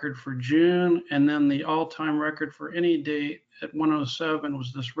all-time record for June. And then the all-time record for any date at 107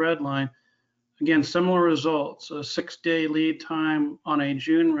 was this red line. Again, similar results, a 6-day lead time on a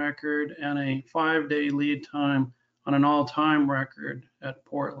June record and a 5-day lead time on an all-time record at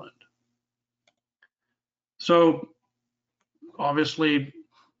Portland. So obviously,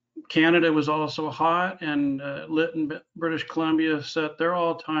 Canada was also hot, and Lytton, British Columbia set their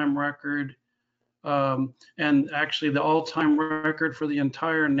all-time record, and actually the all-time record for the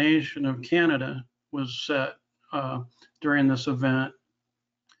entire nation of Canada was set during this event.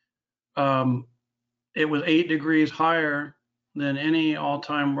 It was 8 degrees higher than any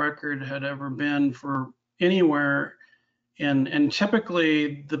all-time record had ever been for anywhere. And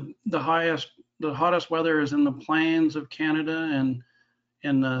typically the hottest weather is in the plains of Canada and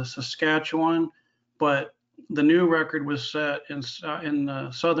in Saskatchewan, but the new record was set in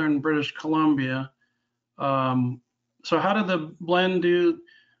southern British Columbia. So how did the blend do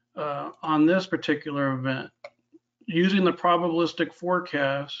on this particular event? Using the probabilistic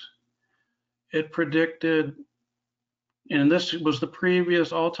forecast, it predicted, and this was the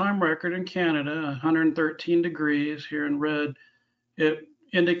previous all-time record in Canada, 113 degrees here in red. It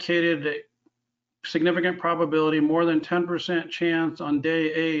indicated a significant probability, more than 10% chance on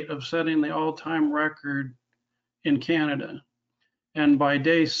day 8 of setting the all-time record in Canada. And by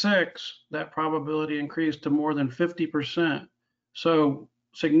day 6, that probability increased to more than 50%. So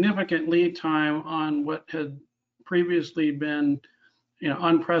significant lead time on what had previously been,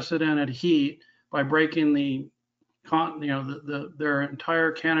 unprecedented heat by breaking their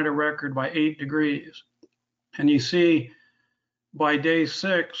entire Canada record by 8 degrees. And you see, by day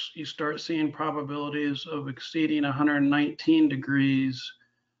 6, you start seeing probabilities of exceeding 119 degrees.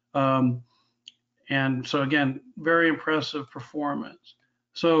 And so again, very impressive performance.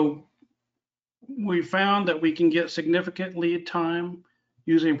 So we found that we can get significant lead time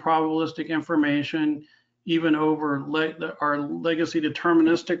using probabilistic information, even over our legacy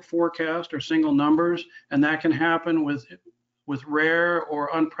deterministic forecast or single numbers, and that can happen with rare or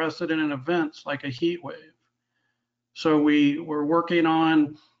unprecedented events like a heat wave. So we're working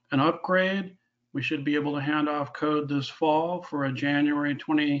on an upgrade. We should be able to hand off code this fall for a January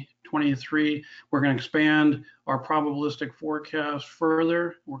 2023. We're going to expand our probabilistic forecast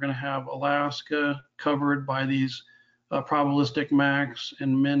further. We're going to have Alaska covered by these probabilistic max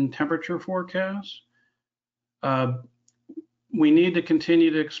and min temperature forecasts. We need to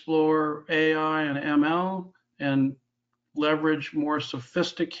continue to explore AI and ML and leverage more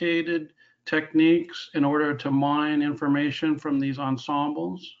sophisticated techniques in order to mine information from these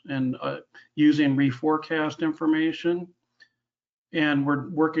ensembles and using reforecast information. And we're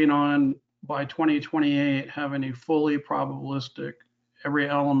working on, by 2028, having a fully probabilistic, every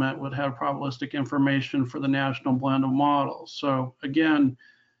element would have probabilistic information for the national blend of models. So again,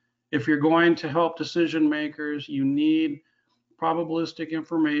 if you're going to help decision makers, you need probabilistic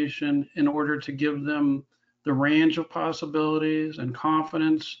information in order to give them the range of possibilities and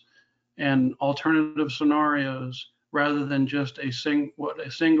confidence and alternative scenarios, rather than just what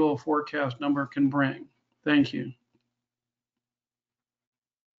a single forecast number can bring. Thank you.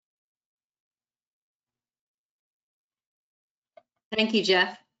 Thank you,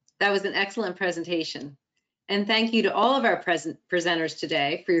 Jeff. That was an excellent presentation. And thank you to all of our presenters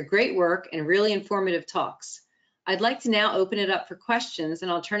today for your great work and really informative talks. I'd like to now open it up for questions, and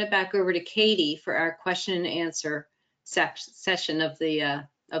I'll turn it back over to Katie for our question and answer session of the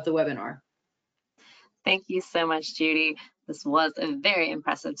webinar. Thank you so much, Judy. This was a very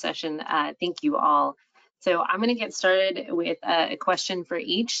impressive session. Thank you all. So I'm going to get started with a question for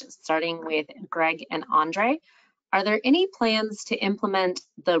each, starting with Greg and Andre. Are there any plans to implement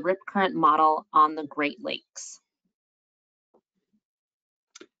the rip current model on the Great Lakes?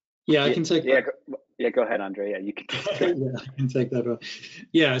 Yeah, I can take that. Yeah, go ahead, Andre. Yeah, you can. Yeah, I can take that one.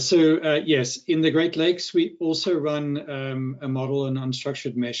 Yeah, so yes, in the Great Lakes, we also run a model on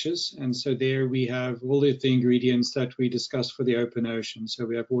unstructured meshes. And so there we have all of the ingredients that we discussed for the open ocean. So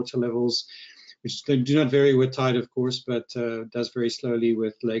we have water levels, which do not vary with tide, of course, but does very slowly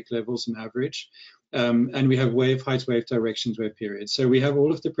with lake levels on average. And we have wave heights, wave directions, wave periods. So we have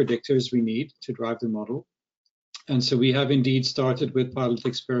all of the predictors we need to drive the model. And so we have indeed started with pilot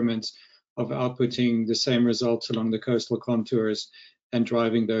experiments of outputting the same results along the coastal contours and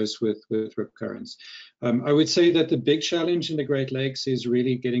driving those with rip currents. I would say that the big challenge in the Great Lakes is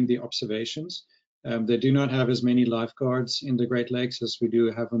really getting the observations. They do not have as many lifeguards in the Great Lakes as we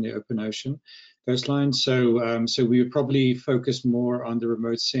do have on the open ocean coastline. So we would probably focus more on the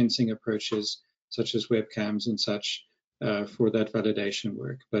remote sensing approaches, such as webcams and such, for that validation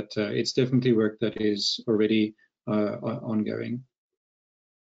work. But it's definitely work that is already ongoing.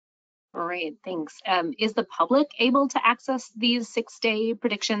 All right, thanks. Is the public able to access these 6-day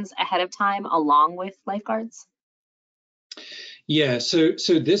predictions ahead of time along with lifeguards? Yeah, so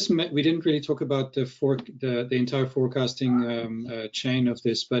this, we didn't really talk about the entire forecasting chain of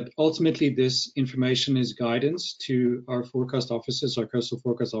this, but ultimately this information is guidance to our forecast offices, our coastal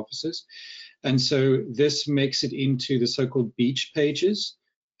forecast offices. And so this makes it into the so-called beach pages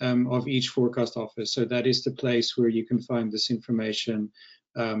of each forecast office. So that is the place where you can find this information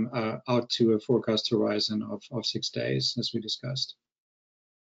out to a forecast horizon of 6 days, as we discussed.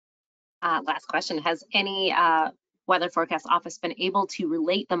 Last question, has any weather forecast office been able to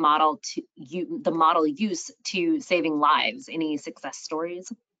relate the model use to saving lives? Any success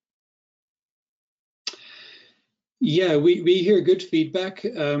stories? Yeah, we hear good feedback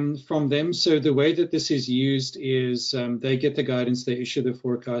from them. So the way that this is used is they get the guidance, they issue the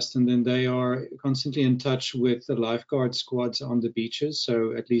forecast, and then they are constantly in touch with the lifeguard squads on the beaches.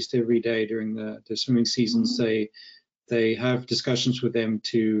 So at least every day during the swimming seasons, they have discussions with them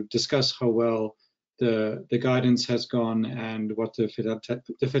to discuss how well the guidance has gone and what the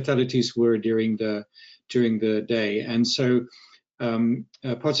fatalities were during the day. And so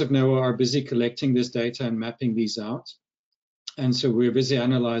parts of NOAA are busy collecting this data and mapping these out. And so we're busy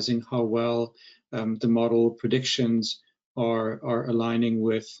analyzing how well the model predictions are aligning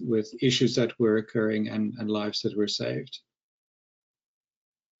with issues that were occurring and lives that were saved.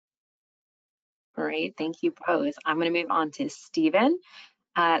 Great, thank you both. I'm going to move on to Stephen.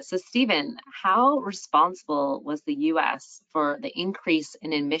 So Stephen, how responsible was the US for the increase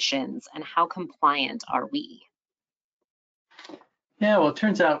in emissions, and how compliant are we? Yeah, well, it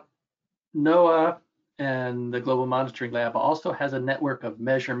turns out NOAA and the Global Monitoring Lab also has a network of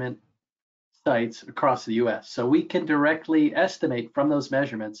measurement sites across the US. So we can directly estimate from those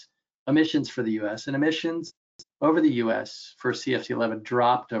measurements emissions for the US, and emissions over the US for CFC11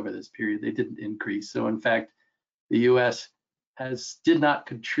 dropped over this period. They didn't increase. So in fact, the US did not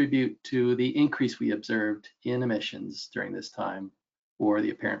contribute to the increase we observed in emissions during this time, or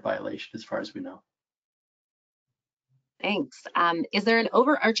the apparent violation, as far as we know. Thanks. Is there an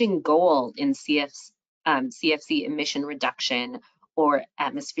overarching goal in CFC emission reduction or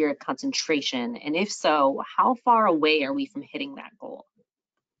atmospheric concentration? And if so, how far away are we from hitting that goal?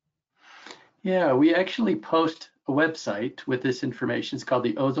 Yeah, we actually post a website with this information. It's called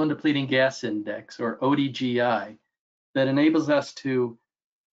the Ozone Depleting Gas Index, or ODGI, that enables us to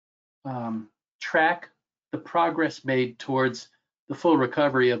track the progress made towards the full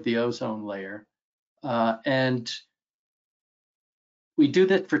recovery of the ozone layer. And we do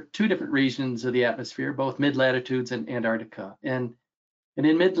that for two different regions of the atmosphere, both mid-latitudes and Antarctica. And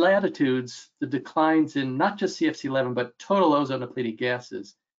in mid-latitudes, the declines in not just CFC11, but total ozone-depleting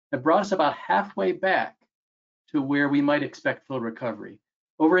gases have brought us about halfway back to where we might expect full recovery.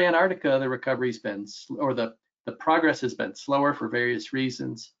 Over Antarctica, the recovery's been, or the progress has been slower for various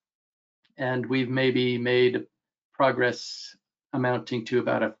reasons. And we've maybe made progress amounting to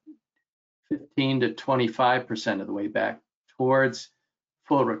about a 15 to 25% of the way back towards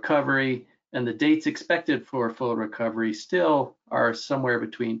full recovery. And the dates expected for full recovery still are somewhere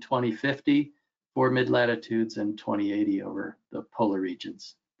between 2050 for mid-latitudes and 2080 over the polar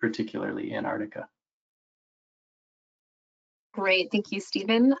regions, particularly Antarctica. Great, thank you,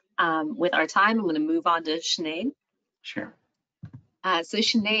 Stephen. With our time, I'm going to move on to Sinead. Sure. So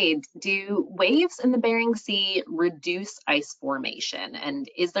Sinead, do waves in the Bering Sea reduce ice formation? And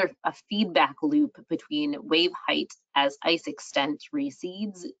is there a feedback loop between wave height as ice extent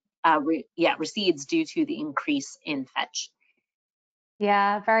recedes, recedes due to the increase in fetch?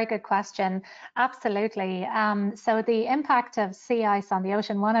 Yeah, very good question. Absolutely. So the impact of sea ice on the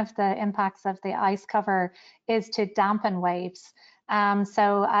ocean, one of the impacts of the ice cover is to dampen waves.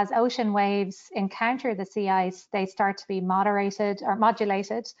 So as ocean waves encounter the sea ice, they start to be moderated or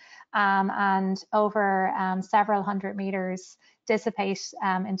modulated, and over several hundred meters dissipate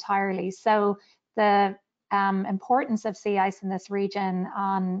entirely. So the importance of sea ice in this region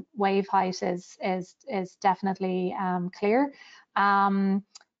on wave height is definitely clear.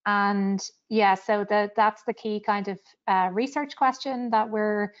 And yeah, so that's the key kind of research question that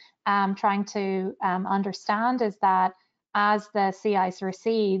we're trying to understand, is that as the sea ice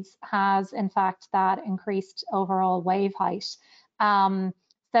recedes, has in fact that increased overall wave height.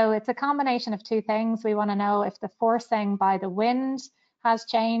 So it's a combination of two things. We want to know if the forcing by the wind has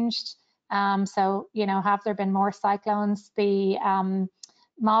changed. So, you know, have there been more cyclones? The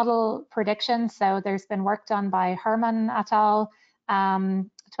model prediction, so there's been work done by Herman et al.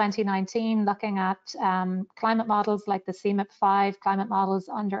 2019, looking at climate models like the CMIP5 climate models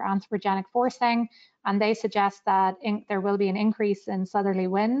under anthropogenic forcing, and they suggest that there will be an increase in southerly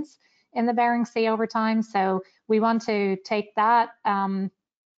winds in the Bering Sea over time. So we want to take that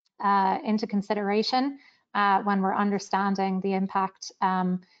into consideration when we're understanding the impact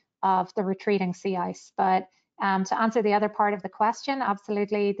of the retreating sea ice. But to answer the other part of the question,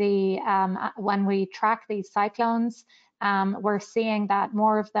 absolutely, when we track these cyclones, we're seeing that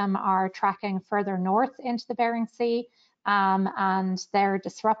more of them are tracking further north into the Bering Sea, and they're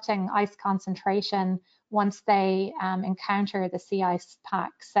disrupting ice concentration once they encounter the sea ice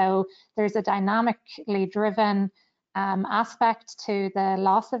pack. So there's a dynamically driven aspect to the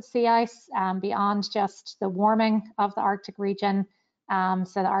loss of sea ice beyond just the warming of the Arctic region.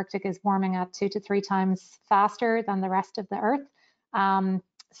 So the Arctic is warming at 2 to 3 times faster than the rest of the Earth.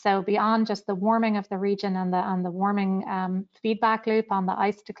 So beyond just the warming of the region and the warming feedback loop on the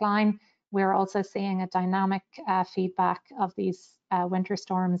ice decline, we're also seeing a dynamic feedback of these winter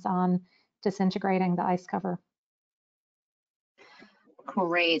storms on disintegrating the ice cover.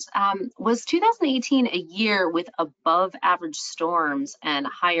 Great. Was 2018 a year with above average storms and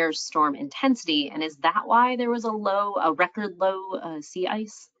higher storm intensity? And is that why there was a record low sea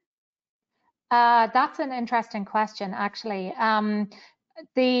ice? That's an interesting question, actually.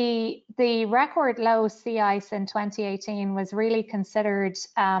 The record low sea ice in 2018 was really considered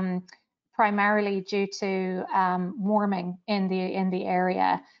primarily due to warming in the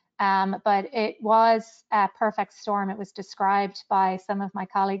area. But it was a perfect storm. It was described by some of my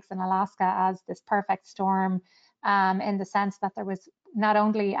colleagues in Alaska as this perfect storm in the sense that there was not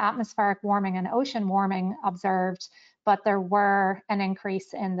only atmospheric warming and ocean warming observed, but there were an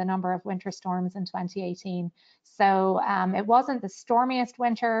increase in the number of winter storms in 2018. So it wasn't the stormiest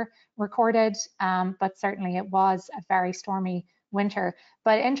winter recorded, but certainly it was a very stormy winter.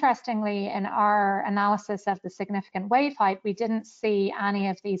 But interestingly, in our analysis of the significant wave height, we didn't see any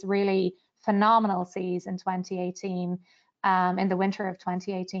of these really phenomenal seas in 2018, in the winter of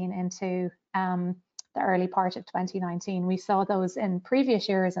 2018 into the early part of 2019. We saw those in previous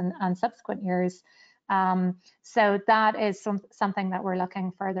years and subsequent years. So that is something that we're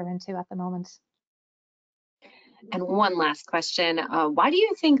looking further into at the moment. And one last question. Why do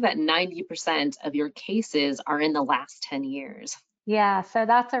you think that 90% of your cases are in the last 10 years? Yeah, so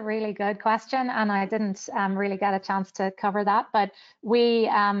that's a really good question, and I didn't really get a chance to cover that, but we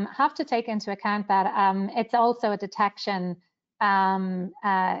have to take into account that it's also a detection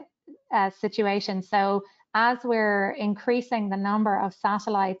situation. So as we're increasing the number of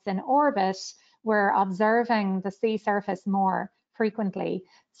satellites in orbit, we're observing the sea surface more frequently.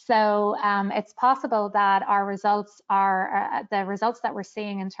 So it's possible that our results are, the results that we're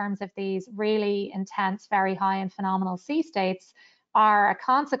seeing in terms of these really intense, very high and phenomenal sea states are a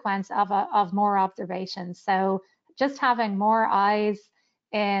consequence of more observations. So just having more eyes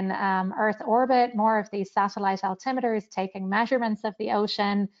in Earth orbit, more of these satellite altimeters taking measurements of the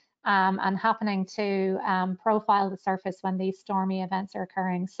ocean and happening to profile the surface when these stormy events are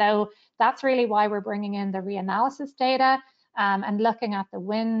occurring. So that's really why we're bringing in the reanalysis data and looking at the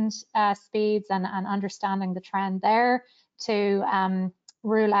wind speeds and understanding the trend there to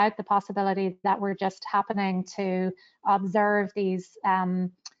rule out the possibility that we're just happening to observe these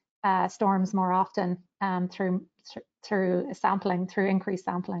storms more often through sampling, through increased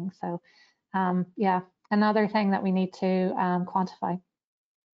sampling. So yeah, another thing that we need to quantify.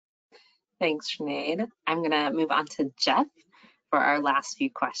 Thanks, Sinead. I'm going to move on to Jeff for our last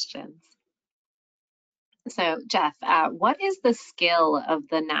few questions. So, Jeff, what is the skill of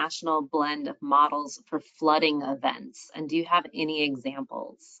the national blend of models for flooding events? And do you have any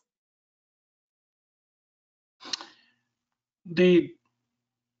examples? The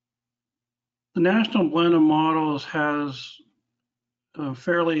national blend of models has a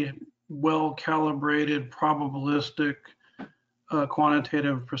fairly well-calibrated probabilistic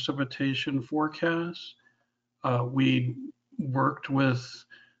quantitative precipitation forecasts. We worked with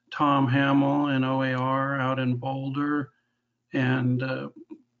Tom Hamill and OAR out in Boulder and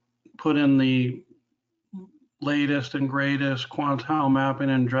put in the latest and greatest quantile mapping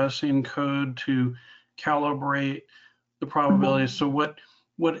and dressing code to calibrate the probabilities. So what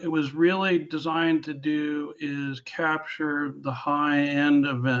it was really designed to do is capture the high-end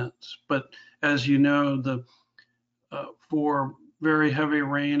events. But as you know, for very heavy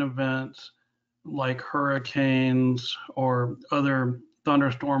rain events like hurricanes or other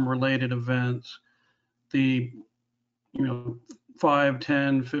thunderstorm-related events, the 5,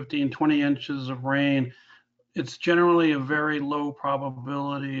 10, 15, 20 inches of rain, it's generally a very low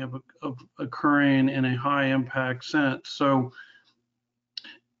probability of occurring in a high impact sense. So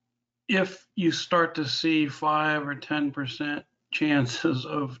if you start to see 5 or 10% chances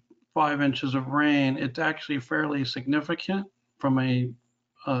of 5 inches of rain, it's actually fairly significant from a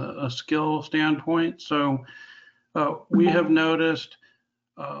skill standpoint. So we have noticed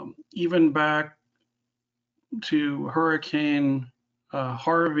even back to Hurricane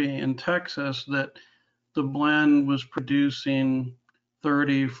Harvey in Texas that the blend was producing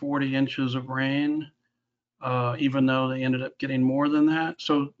 30, 40 inches of rain, even though they ended up getting more than that.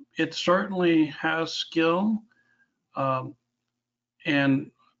 So it certainly has skill,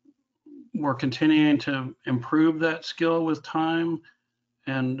 and we're continuing to improve that skill with time.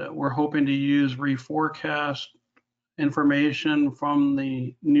 And we're hoping to use reforecast information from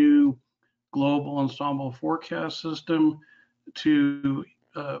the new global ensemble forecast system to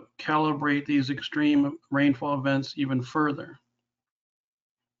calibrate these extreme rainfall events even further.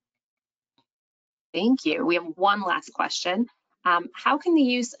 Thank you. We have one last question. How can the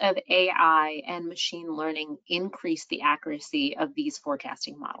use of AI and machine learning increase the accuracy of these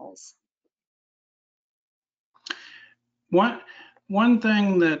forecasting models? One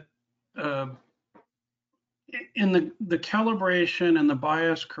thing that in the calibration and the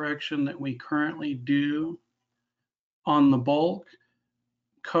bias correction that we currently do on the bulk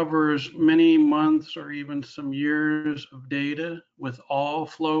covers many months or even some years of data with all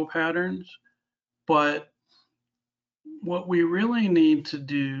flow patterns. But what we really need to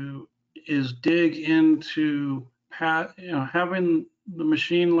do is dig into having the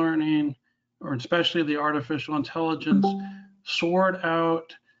machine learning, or especially the artificial intelligence, sort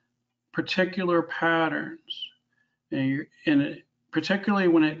out particular patterns, and particularly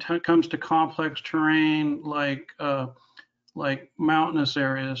when it comes to complex terrain like mountainous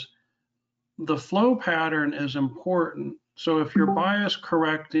areas. The flow pattern is important. So if you're bias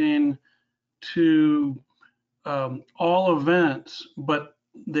correcting to all events, but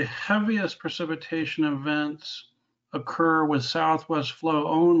the heaviest precipitation events occur with southwest flow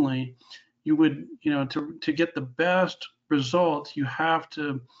only, you would, to get the best results, you have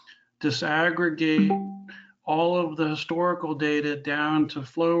to disaggregate all of the historical data down to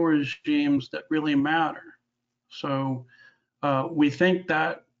flow regimes that really matter. So we think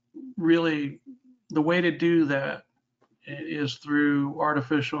that really the way to do that is through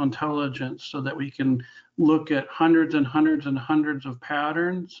artificial intelligence, so that we can look at hundreds and hundreds and hundreds of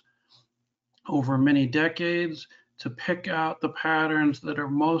patterns over many decades to pick out the patterns that are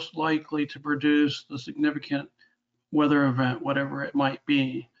most likely to produce the significant weather event, whatever it might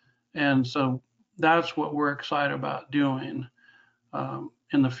be. And so that's what we're excited about doing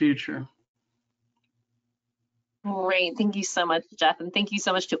in the future. Great. Thank you so much, Jeff. And thank you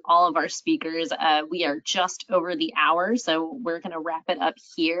so much to all of our speakers. We are just over the hour, so we're going to wrap it up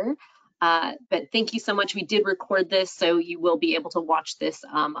here. But thank you so much. We did record this, so you will be able to watch this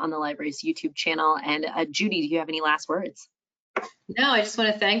on the library's YouTube channel. And Judy, do you have any last words? No, I just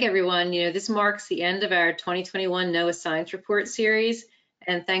want to thank everyone. You know, this marks the end of our 2021 NOAA Science Report series.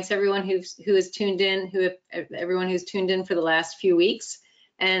 And thanks everyone who has tuned in, everyone who's tuned in for the last few weeks.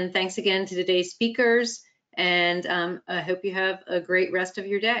 And thanks again to today's speakers. And I hope you have a great rest of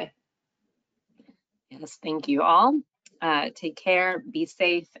your day. Yes, thank you all. Take care, be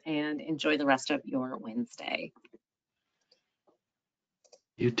safe, and enjoy the rest of your Wednesday.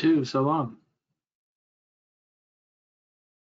 You too. So long.